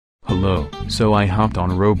Hello. So I hopped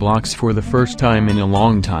on Roblox for the first time in a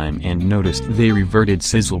long time and noticed they reverted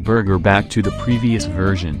sizzleburger back to the previous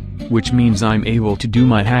version, which means I'm able to do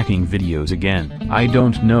my hacking videos again. I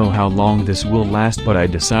don't know how long this will last, but I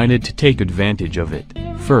decided to take advantage of it.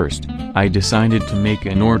 First, I decided to make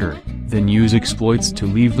an order, then use exploits to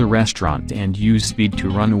leave the restaurant and use speed to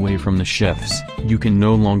run away from the chefs. You can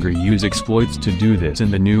no longer use exploits to do this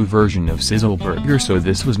in the new version of sizzleburger, so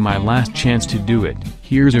this was my last chance to do it.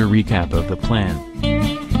 Here's a recap of the plan.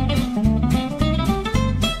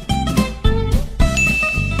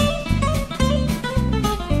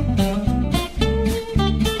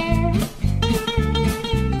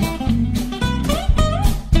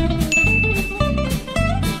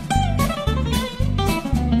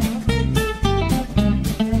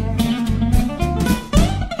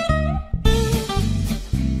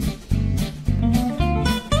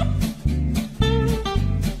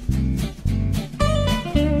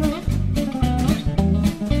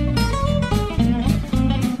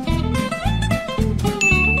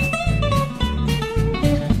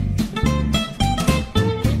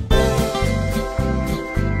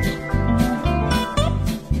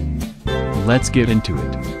 Let's get into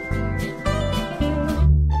it.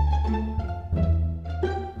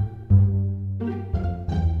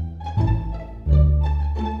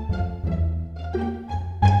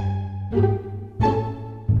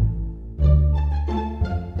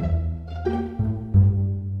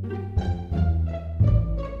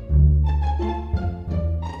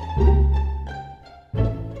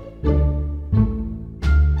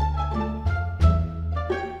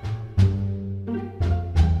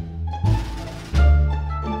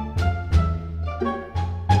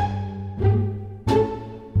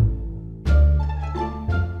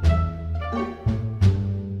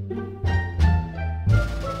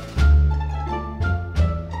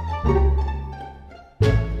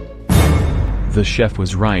 The chef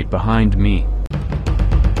was right behind me.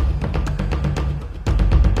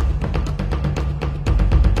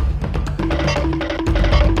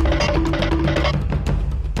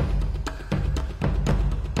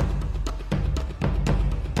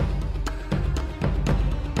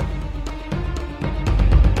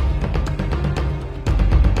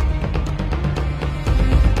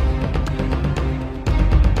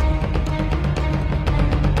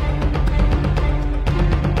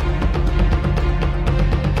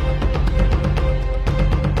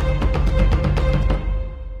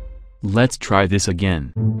 Let's try this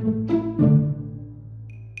again.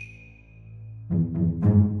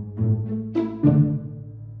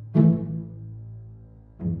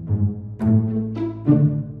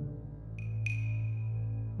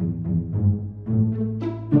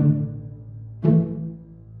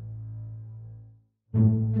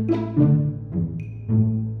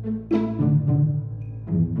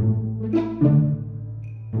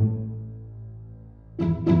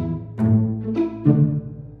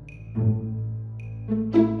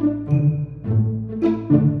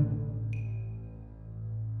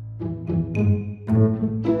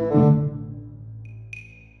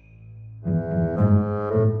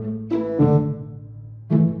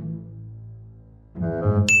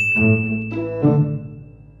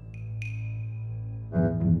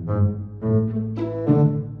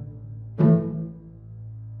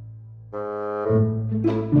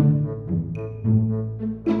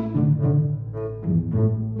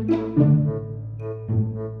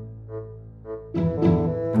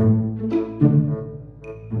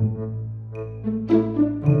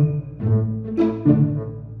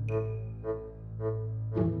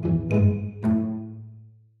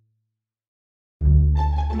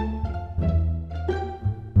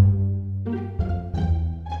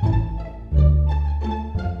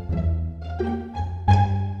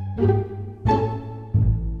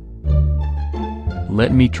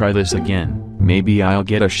 Let me try this again. Maybe I'll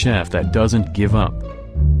get a chef that doesn't give up.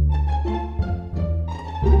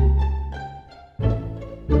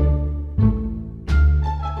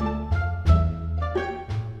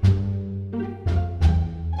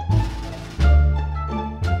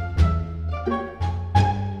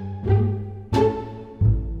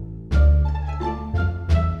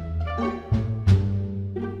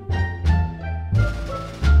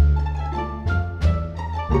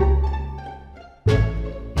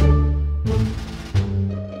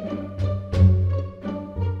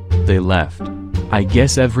 They left. I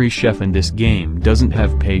guess every chef in this game doesn't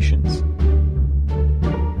have patience.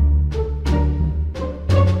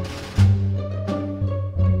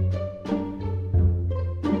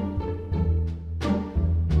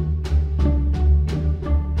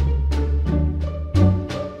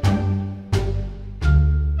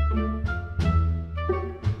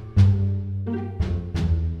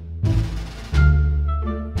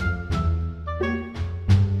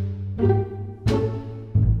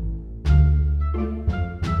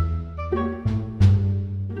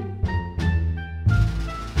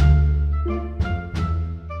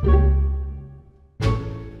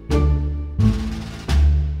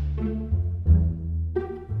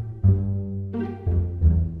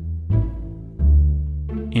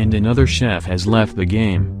 and another chef has left the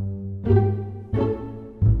game.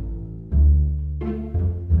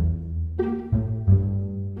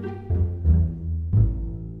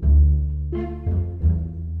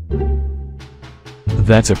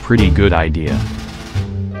 That's a pretty good idea.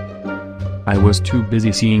 I was too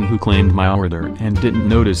busy seeing who claimed my order and didn't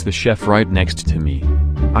notice the chef right next to me.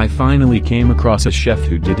 I finally came across a chef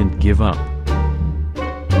who didn't give up.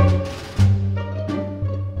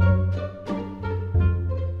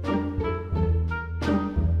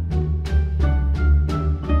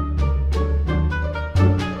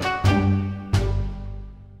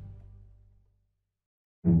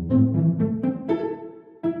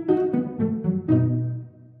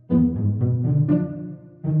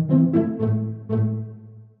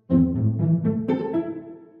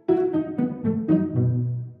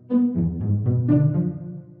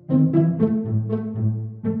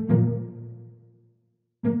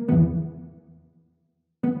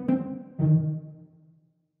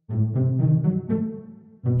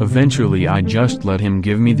 Eventually I just let him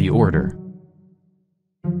give me the order.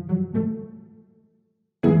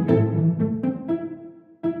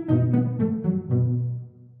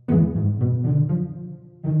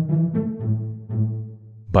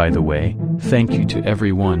 By the way, thank you to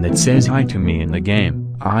everyone that says hi to me in the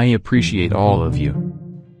game. I appreciate all of you.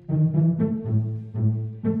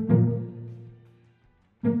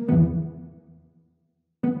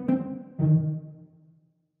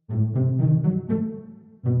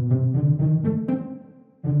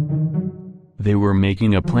 They were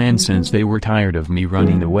making a plan since they were tired of me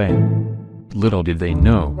running away. Little did they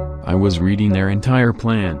know, I was reading their entire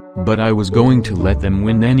plan, but I was going to let them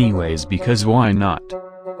win anyways because why not?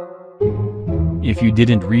 If you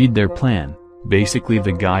didn't read their plan, basically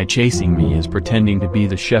the guy chasing me is pretending to be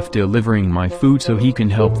the chef delivering my food so he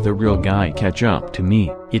can help the real guy catch up to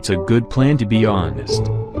me. It's a good plan, to be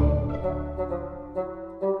honest.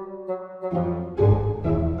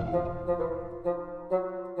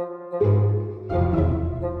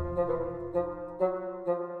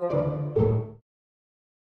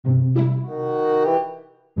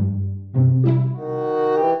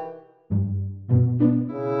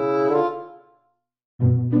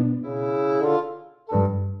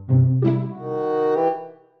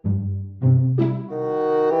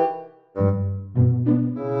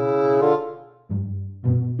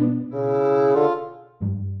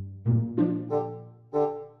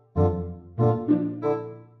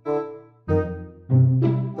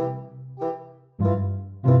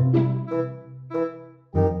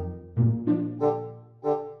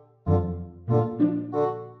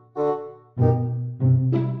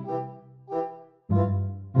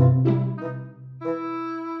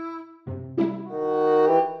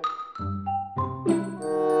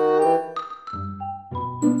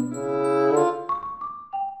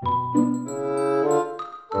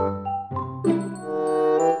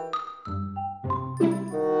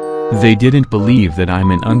 They didn't believe that I'm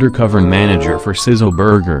an undercover manager for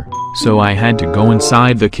Sizzleburger, so I had to go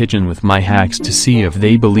inside the kitchen with my hacks to see if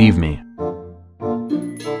they believe me.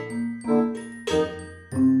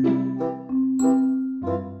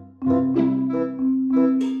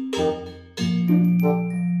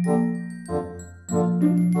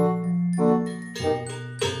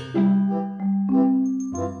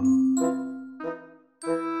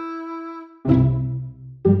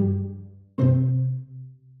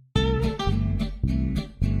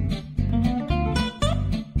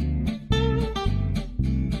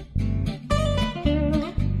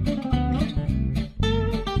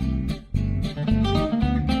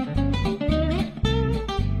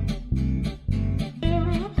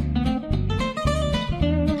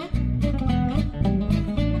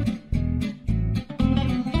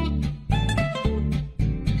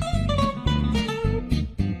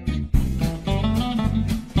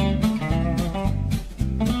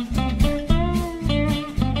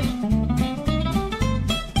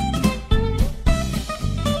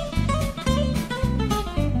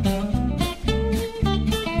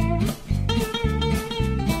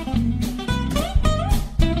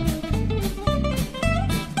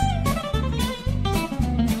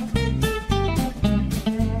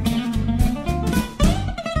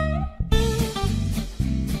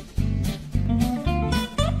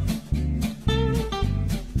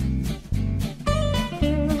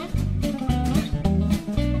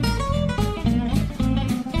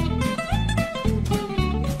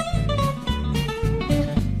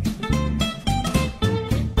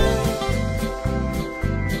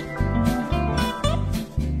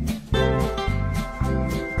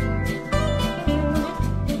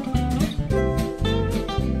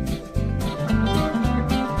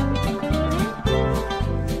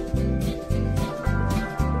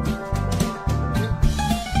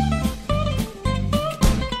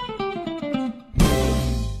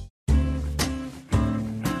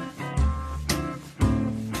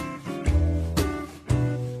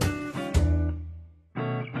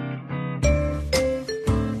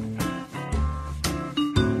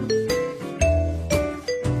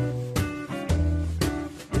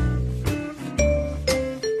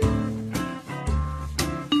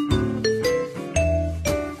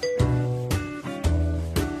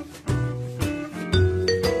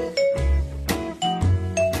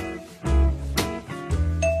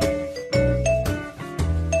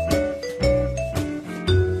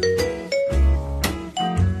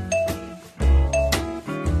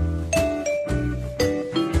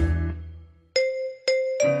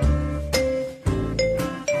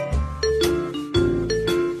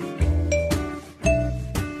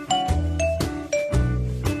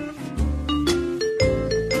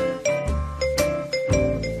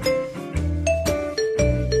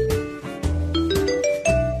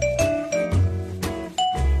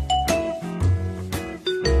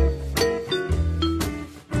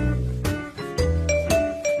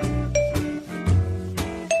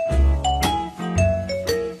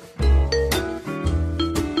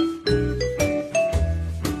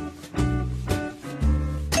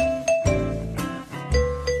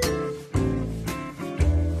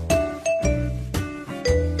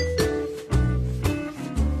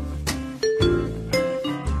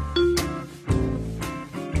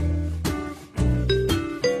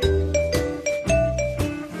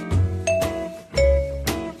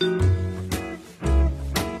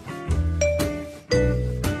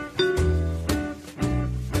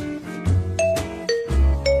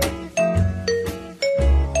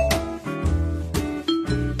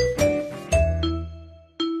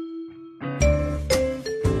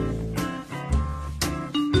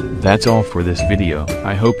 That's all for this video.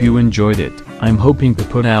 I hope you enjoyed it. I'm hoping to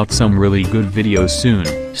put out some really good videos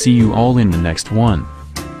soon. See you all in the next one.